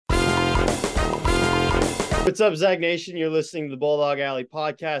What's up, Zag Nation? You're listening to the Bulldog Alley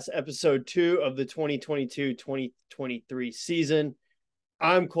podcast, episode 2 of the 2022-2023 season.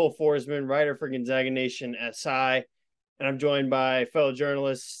 I'm Cole Forsman, writer for Gonzaga Nation SI, and I'm joined by fellow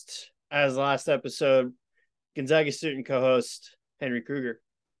journalist, as last episode, Gonzaga student co-host Henry Krueger.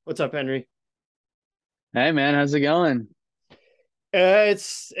 What's up, Henry? Hey man, how's it going?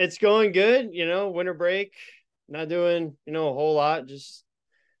 It's going good. Winter break, not doing a whole lot, just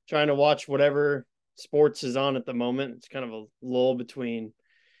trying to watch whatever sports is on at the moment. It's kind of a lull between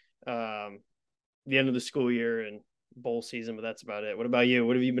um, the end of the school year and bowl season, but that's about it. What about you?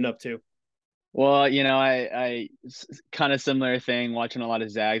 What have you been up to? Well, I kind of similar thing, watching a lot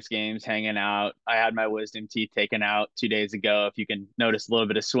of Zags games, hanging out. I had my wisdom teeth taken out 2 days ago. If you can notice a little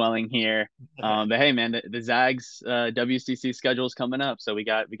bit of swelling here. But hey, man, the Zags WCC schedule is coming up, so we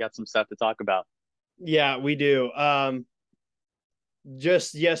got some stuff to talk about. Yeah, we do.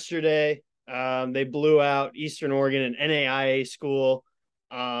 Just yesterday, they blew out Eastern Oregon, an NAIA school,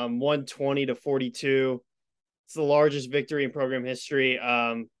 120-42. It's the largest victory in program history.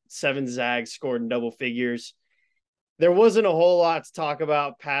 7 Zags scored in double figures. There wasn't a whole lot to talk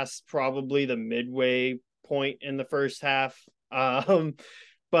about past probably the midway point in the first half.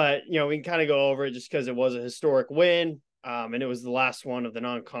 But we can kind of go over it just because it was a historic win. And it was the last one of the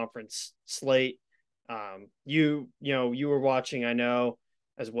non-conference slate. You were watching, I know,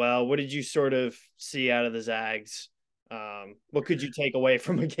 as well. What did you sort of see out of the Zags? What could you take away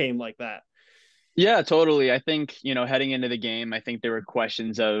from a game like that? Yeah, totally. I think, heading into the game, I think there were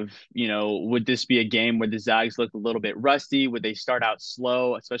questions of, would this be a game where the Zags looked a little bit rusty? Would they start out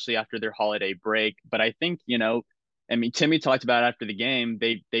slow, especially after their holiday break? But I think, I mean, Timmy talked about after the game,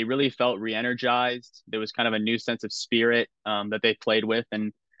 they really felt re-energized. There was kind of a new sense of spirit that they played with.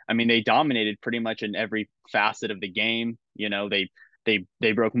 And I mean, they dominated pretty much in every facet of the game. They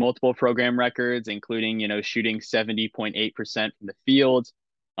broke multiple program records, including, shooting 70.8% from the field.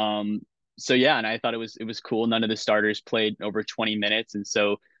 Um, so yeah, and I thought it was cool. None of the starters played over 20 minutes, and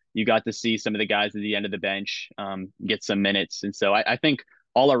so you got to see some of the guys at the end of the bench get some minutes. And so I think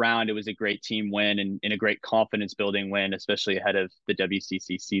all around it was a great team win and a great confidence building win, especially ahead of the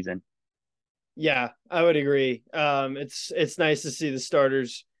WCC season. Yeah, I would agree. It's nice to see the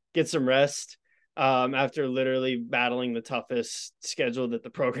starters get some rest after literally battling the toughest schedule that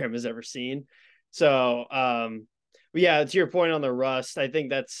the program has ever seen. So, but yeah, to your point on the rust, I think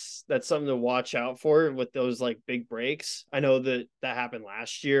that's something to watch out for with those like big breaks. I know that happened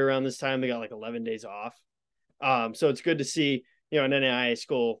last year around this time. They got like 11 days off. So it's good to see an NAIA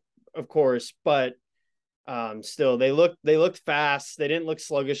school, of course, but still they looked fast. They didn't look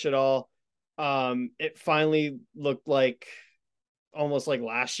sluggish at all. It finally looked like almost like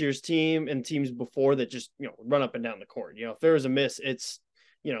last year's team and teams before that just run up and down the court. If there was a miss, it's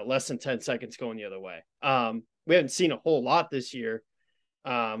less than 10 seconds going the other way. We haven't seen a whole lot this year.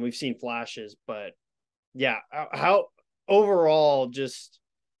 We've seen flashes, but yeah, how overall, just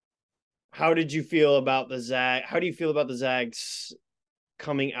how did you feel about the Zag? How do you feel about the Zags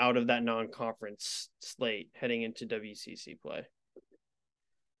coming out of that non-conference slate heading into WCC play?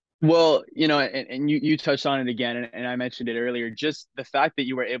 Well, and you touched on it again, and I mentioned it earlier. Just the fact that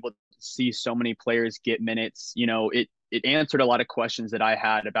you were able to see so many players get minutes, it answered a lot of questions that I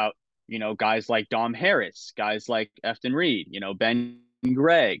had about, guys like Dom Harris, guys like Efton Reed, Ben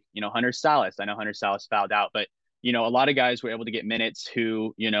Gregg, Hunter Salas. I know Hunter Salas fouled out, but a lot of guys were able to get minutes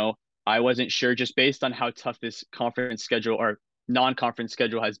who, I wasn't sure just based on how tough this conference schedule or non-conference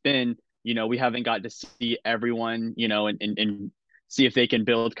schedule has been. We haven't got to see everyone, and see if they can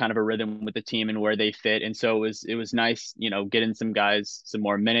build kind of a rhythm with the team and where they fit. And so it was nice, getting some guys some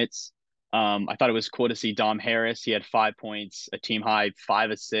more minutes. I thought it was cool to see Dom Harris. He had 5 points, a team high,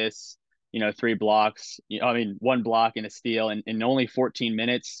 5 assists, 3 blocks. I mean, 1 block and a steal, and in only 14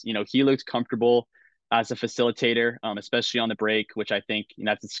 minutes. He looked comfortable as a facilitator, especially on the break, which I think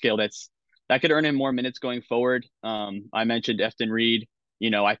that's a skill that could earn him more minutes going forward. I mentioned Efton Reed.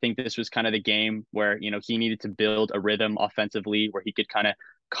 I think this was kind of the game where, he needed to build a rhythm offensively where he could kind of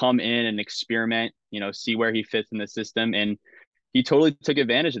come in and experiment, see where he fits in the system. And he totally took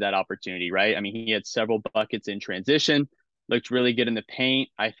advantage of that opportunity, right? I mean, he had several buckets in transition, looked really good in the paint.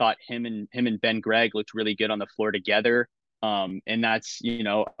 I thought him and Ben Gregg looked really good on the floor together. And that's,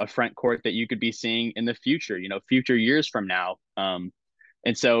 a front court that you could be seeing in the future, future years from now.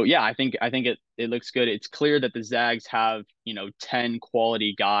 And so, yeah, I think it looks good. It's clear that the Zags have, 10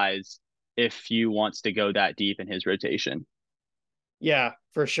 quality guys if Few wants to go that deep in his rotation. Yeah,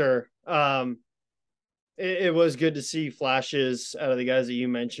 for sure. It was good to see flashes out of the guys that you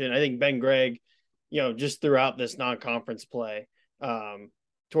mentioned. I think Ben Gregg, just throughout this non-conference play,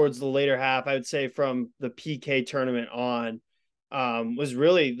 towards the later half, I would say from the PK tournament on, was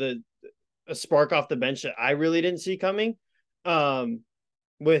really a spark off the bench that I really didn't see coming.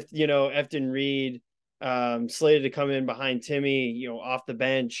 With Efton Reed slated to come in behind Timmy, off the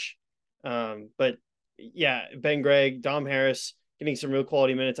bench. But yeah, Ben Gregg, Dom Harris getting some real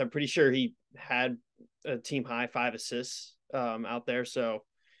quality minutes. I'm pretty sure he had a team high 5 assists out there. So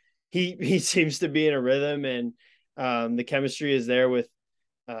he seems to be in a rhythm, and the chemistry is there with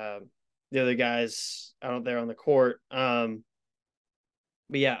the other guys out there on the court. But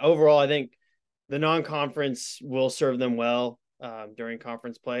yeah, overall, I think the non-conference will serve them well during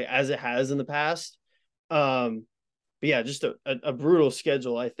conference play, as it has in the past. But yeah, just a brutal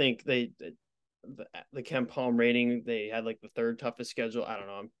schedule. I think the Ken Palm rating, they had like the third toughest schedule. I don't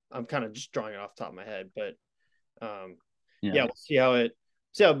know. I'm kind of just drawing it off the top of my head, but yeah, we'll see how it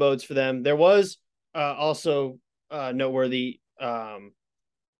bodes for them. There was also noteworthy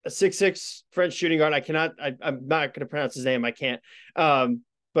a 6'6" French shooting guard. I'm not going to pronounce his name. I can't.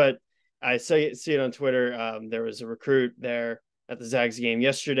 But I see it on Twitter. There was a recruit there at the Zags game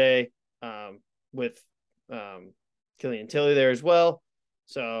yesterday with Killian Tilly there as well.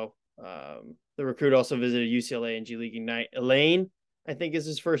 So the recruit also visited UCLA and G League Ignite. Elaine, I think, is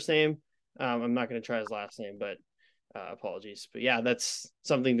his first name. I'm not going to try his last name, but apologies. But yeah, that's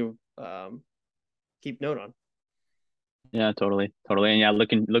something to keep note on. Yeah, totally. And yeah,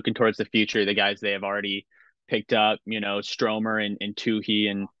 looking towards the future, the guys they have already picked up, Stromer and Tuhi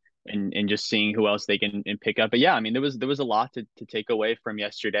and just seeing who else they can pick up. But yeah, I mean, there was a lot to take away from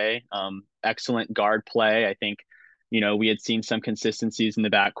yesterday. Excellent guard play. I think, we had seen some consistencies in the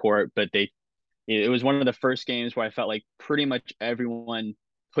backcourt, but it was one of the first games where I felt like pretty much everyone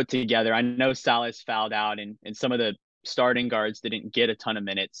put together. I know Salas fouled out and some of the starting guards didn't get a ton of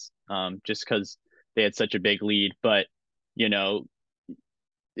minutes just because they had such a big lead. But,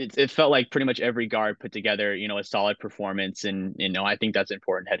 it felt like pretty much every guard put together, a solid performance. And, I think that's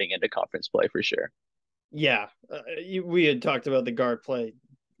important heading into conference play for sure. Yeah. We had talked about the guard play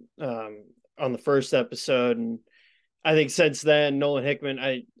on the first episode. And I think since then, Nolan Hickman,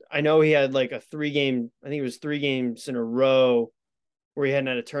 I know he had like I think it was 3 games in a row where he hadn't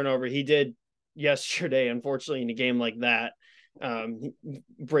had a turnover. He did yesterday, unfortunately, in a game like that. He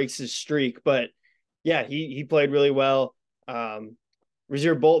breaks his streak. But yeah, he played really well.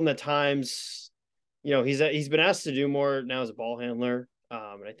 Rasir Bolton at times, he's been asked to do more now as a ball handler,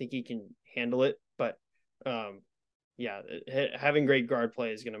 and I think he can handle it. But yeah, having great guard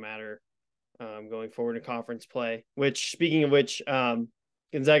play is going to matter going forward in conference play. Which, speaking of which,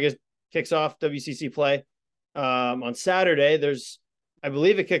 Gonzaga kicks off WCC play on Saturday. I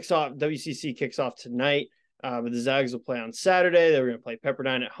believe WCC kicks off tonight, but the Zags will play on Saturday. They're going to play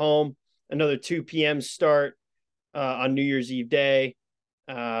Pepperdine at home. Another 2 p.m. start on New Year's Eve day.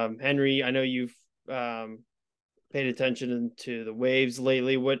 Henry, I know you've paid attention to the waves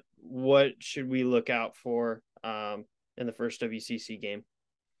lately. What should we look out for in the first WCC game?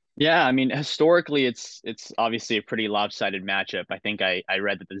 Yeah, I mean, historically, it's obviously a pretty lopsided matchup. I think I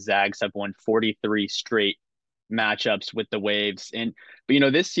read that the Zags have won 43 straight matchups with the Waves,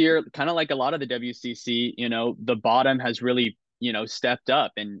 but this year, kind of like a lot of the WCC, the bottom has really stepped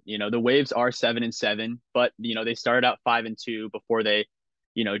up, and the Waves are 7-7, but they started out 5-2 before they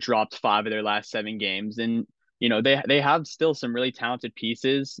dropped 5 of their last 7 games, and they have still some really talented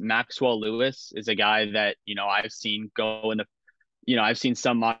pieces. Maxwell Lewis is a guy that I've seen go in the I've seen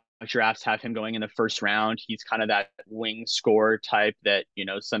some mock drafts have him going in the first round. He's kind of that wing scorer type that,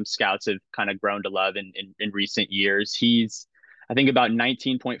 some scouts have kind of grown to love in recent years. He's, I think, about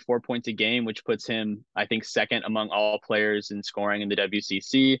 19.4 points a game, which puts him, I think, second among all players in scoring in the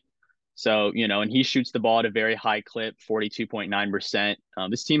WCC. So, and he shoots the ball at a very high clip, 42.9%.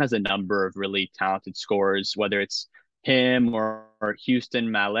 This team has a number of really talented scorers, whether it's him or Houston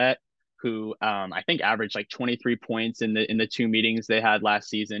Mallette, who I think averaged like 23 points in the 2 meetings they had last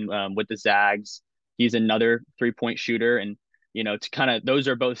season with the Zags. He's another 3-point shooter, and those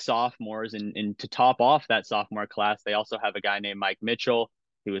are both sophomores, and to top off that sophomore class, they also have a guy named Mike Mitchell,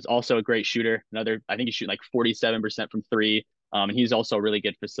 who is also a great shooter. I think he's shooting like 47% from 3, and he's also a really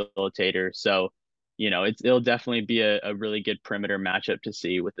good facilitator. So, it'll definitely be a really good perimeter matchup to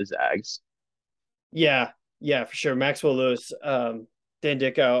see with the Zags. Yeah, for sure. Maxwell Lewis. Dan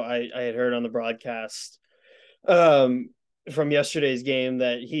Dickow, I had heard on the broadcast from yesterday's game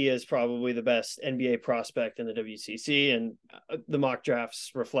that he is probably the best NBA prospect in the WCC, and the mock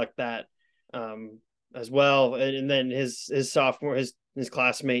drafts reflect that as well. And then his sophomore, his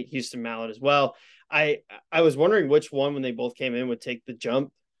classmate Houston Mallett as well. I was wondering which one, when they both came in, would take the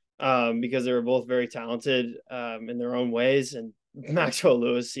jump because they were both very talented in their own ways, and Maxwell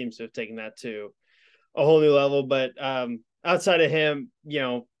Lewis seems to have taken that to a whole new level. But outside of him,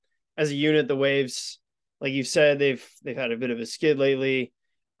 as a unit, the Waves, like you said, they've had a bit of a skid lately.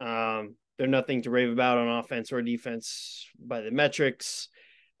 They're nothing to rave about on offense or defense by the metrics.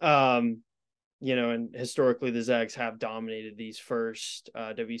 And historically the Zags have dominated these first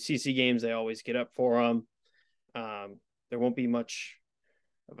WCC games. They always get up for them. There won't be much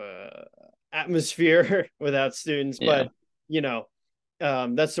of a atmosphere without students, Yeah.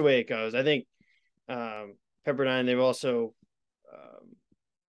 but that's the way it goes. I think Pepperdine, they've also,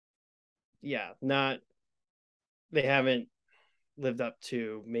 they haven't lived up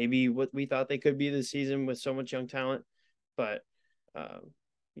to maybe what we thought they could be this season with so much young talent. But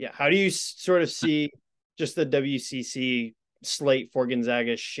how do you sort of see just the WCC slate for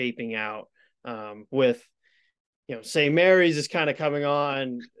Gonzaga shaping out with, St. Mary's is kind of coming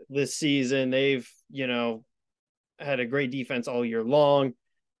on this season. They've, had a great defense all year long.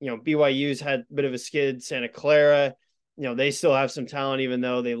 BYU's had a bit of a skid. Santa Clara, they still have some talent, even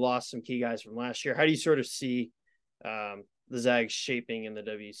though they lost some key guys from last year. How do you sort of see the Zags shaping in the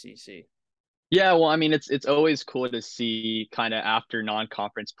WCC? Yeah, well, I mean, it's always cool to see kind of after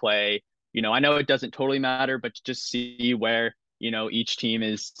non-conference play. I know it doesn't totally matter, but to just see where, each team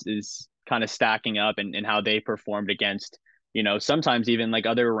is kind of stacking up and how they performed against, sometimes even like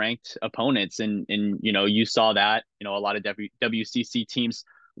other ranked opponents. And you saw that, a lot of WCC teams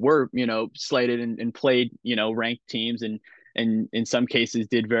were, slated and played, ranked teams and in some cases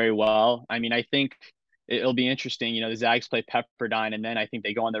did very well. I mean, I think it'll be interesting. The Zags play Pepperdine, and then I think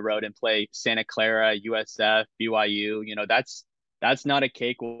they go on the road and play Santa Clara, USF, BYU. That's not a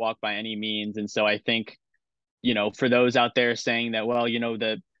cakewalk by any means. And so I think, for those out there saying that, well,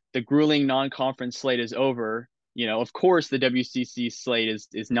 the grueling non-conference slate is over. Of course the WCC slate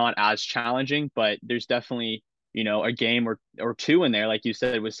is not as challenging, but there's definitely, a game or two in there, like you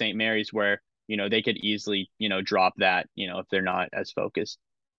said, with St. Mary's where, they could easily, drop that, if they're not as focused.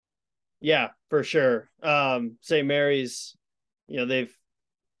 Yeah, for sure. St. Mary's, they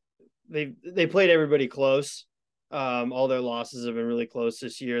played everybody close. All their losses have been really close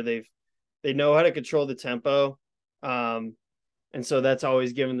this year. They know how to control the tempo. And so that's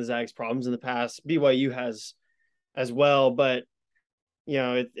always given the Zags problems in the past. BYU has as well, but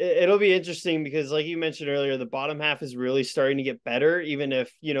it'll be interesting because, like you mentioned earlier, the bottom half is really starting to get better, even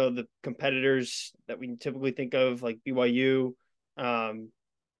if, the competitors that we typically think of, like BYU,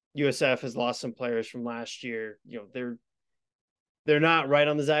 USF has lost some players from last year. They're not right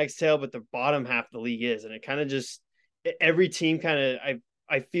on the Zags tail, but the bottom half of the league is. And it kind of just, every team kind of,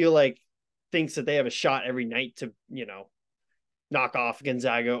 I feel like, thinks that they have a shot every night to, knock off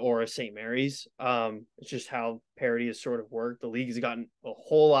Gonzaga or a St. Mary's. It's just how parity has sort of worked. The league has gotten a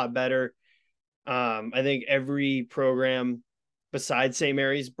whole lot better. I think every program besides St.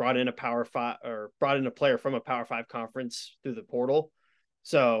 Mary's brought in a player from a Power 5 conference through the portal.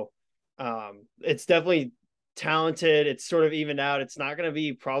 So it's definitely talented. It's sort of evened out. It's not going to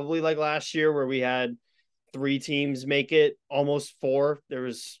be probably like last year where we had 3 teams make it, almost 4. There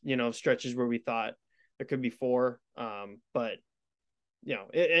was, stretches where we thought there could be 4. But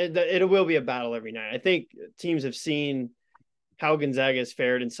it will be a battle every night. I think teams have seen how Gonzaga has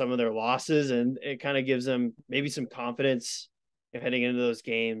fared in some of their losses, and it kind of gives them maybe some confidence heading into those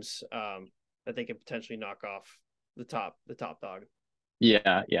games that they could potentially knock off the top dog.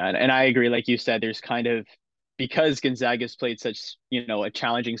 Yeah, yeah. And I agree. Like you said, there's kind of, because Gonzaga's played such, a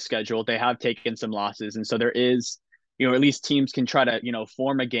challenging schedule, they have taken some losses. And so there is, at least teams can try to,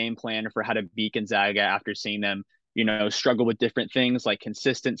 form a game plan for how to beat Gonzaga after seeing them, struggle with different things like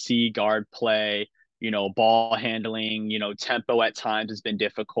consistency, guard play, ball handling, tempo at times has been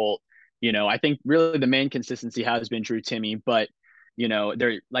difficult. I think really the main consistency has been Drew Timme, but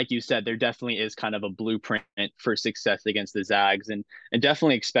there, like you said, there definitely is kind of a blueprint for success against the Zags, and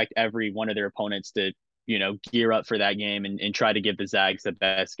definitely expect every one of their opponents to, gear up for that game and try to give the Zags the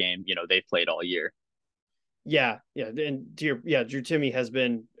best game, they've played all year. Yeah. And Drew Timme has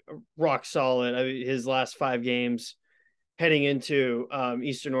been rock solid. I mean, his last 5 games heading into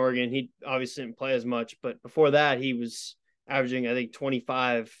Eastern Oregon, he obviously didn't play as much, but before that he was averaging, I think,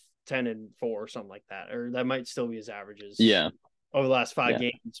 25, 10 and 4 or something like that, or that might still be his averages Yeah. over the last 5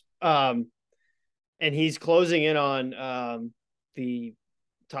 Yeah. games. And he's closing in on the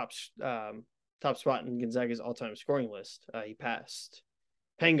top spot in Gonzaga's all-time scoring list. He passed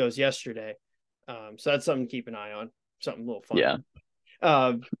Pangos yesterday. So that's something to keep an eye on. Something a little fun. Yeah.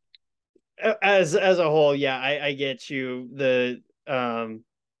 As a whole, yeah, I get you. The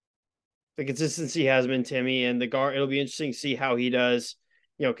consistency has been Timme, and the guard. It'll be interesting to see how he does.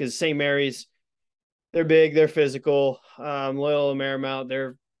 Because St. Mary's, They're big, they're physical. Loyola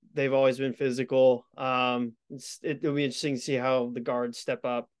Marymount, they've always been physical. It'll be interesting to see how the guards step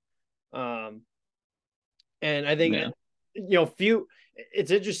up. And I think Yeah. few.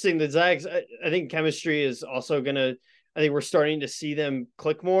 It's interesting. The Zags. I think chemistry is also gonna. I think we're starting to see them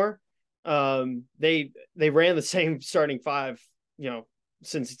click more. They ran the same starting five.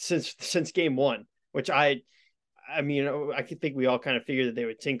 Since game one, which I mean, I could think we all kind of figured that they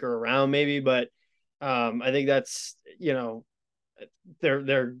would tinker around maybe, but I think that's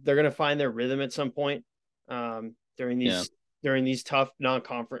they're gonna find their rhythm at some point during Yeah. these tough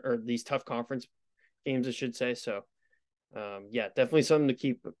non-conference or these tough conference games, I should say. So yeah, definitely something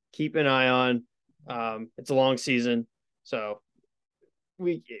to keep an eye on. It's a long season, so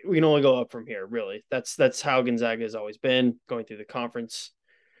we can only go up from here. Really, that's how Gonzaga has always been, going through the conference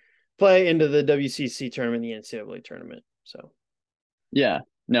play into the WCC tournament, the NCAA tournament. So Yeah.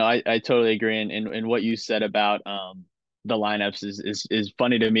 No, I totally agree. And what you said about the lineups is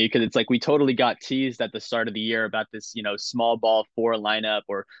funny to me because it's like we totally got teased at the start of the year about this, small ball four lineup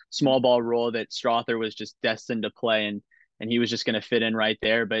or small ball role that Strother was just destined to play and he was just going to fit in right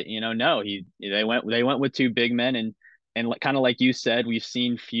there. But no, they went with two big men and kind of like you said, we've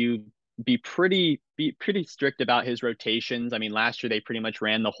seen few be pretty strict about his rotations. I mean, last year they pretty much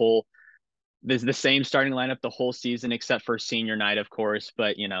ran the same starting lineup the whole season except for senior night, of course.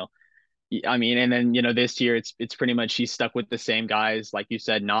 But I mean, and then this year it's pretty much he's stuck with the same guys, like you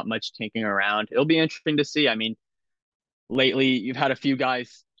said, not much tinkering around. It'll be interesting to see. I mean, lately you've had a few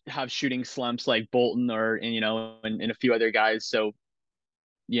guys have shooting slumps like Bolton or and a few other guys. So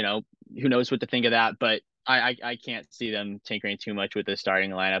you know who knows what to think of that, but. I can't see them tinkering too much with the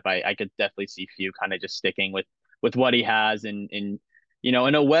starting lineup. I could definitely see few kind of just sticking with what he has and in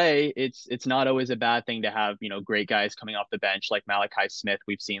a way, it's not always a bad thing to have, great guys coming off the bench like Malachi Smith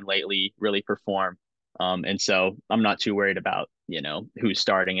we've seen lately really perform. And so I'm not too worried about, who's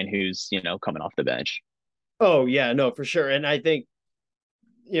starting and who's, coming off the bench. oh yeah, no, for sure. And I think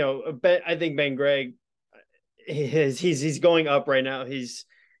I think Ben Gregg he's going up right now. He's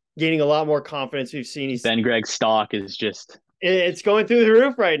gaining a lot more confidence. We've seen Ben Gregg's stock is just, it's going through the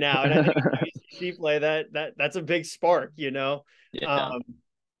roof right now, and I think WCC play that's a big spark, yeah, Um,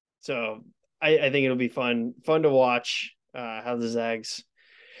 so I think it'll be fun to watch how the Zags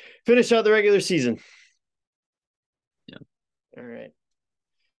finish out the regular season. yeah. All right.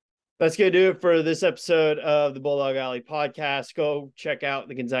 That's going to do it for this episode of the Bulldog Alley podcast. Go check out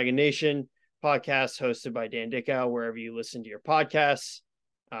the Gonzaga Nation podcast hosted by Dan Dickow, wherever you listen to your podcasts.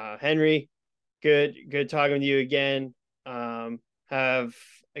 Henry, good talking with you again. Have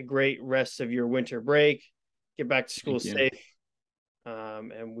a great rest of your winter break. Get back to school Thank you. safe.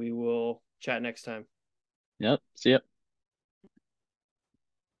 And we will chat next time. Yep. See ya.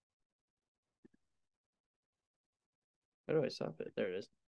 How do I stop it? There it is.